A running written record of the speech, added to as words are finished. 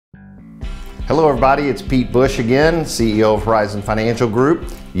Hello everybody, it's Pete Bush again, CEO of Horizon Financial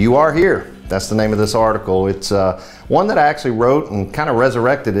Group. You are here. That's the name of this article. It's one that I actually wrote and kind of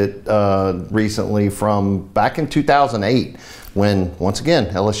resurrected it recently from back in 2008 when, once again,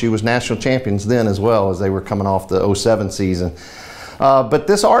 LSU was national champions then as well, as they were coming off the 07 season. But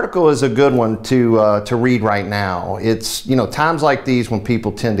this article is a good one to read right now. It's, times like these when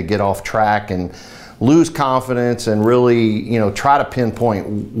people tend to get off track and lose confidence and really, try to pinpoint,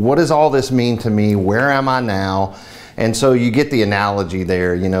 what does all this mean to me? Where am I now? And so you get the analogy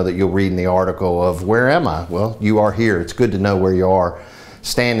there, that you'll read in the article of where am I? Well, you are here. It's good to know where you are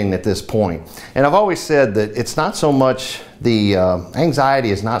standing at this point. And I've always said that it's not so much, the anxiety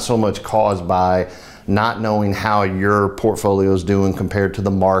is not so much caused by not knowing how your portfolio is doing compared to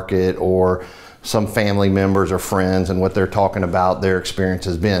the market or some family members or friends and what they're talking about their experience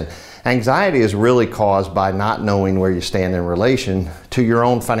has been. Anxiety is really caused by not knowing where you stand in relation to your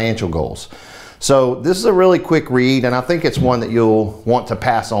own financial goals. So this is a really quick read, and I think it's one that you'll want to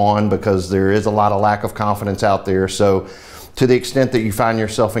pass on because there is a lot of lack of confidence out there. So to the extent that you find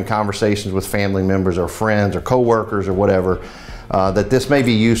yourself in conversations with family members or friends or coworkers or whatever, that this may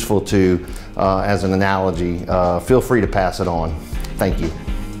be useful to as an analogy, feel free to pass it on. Thank you.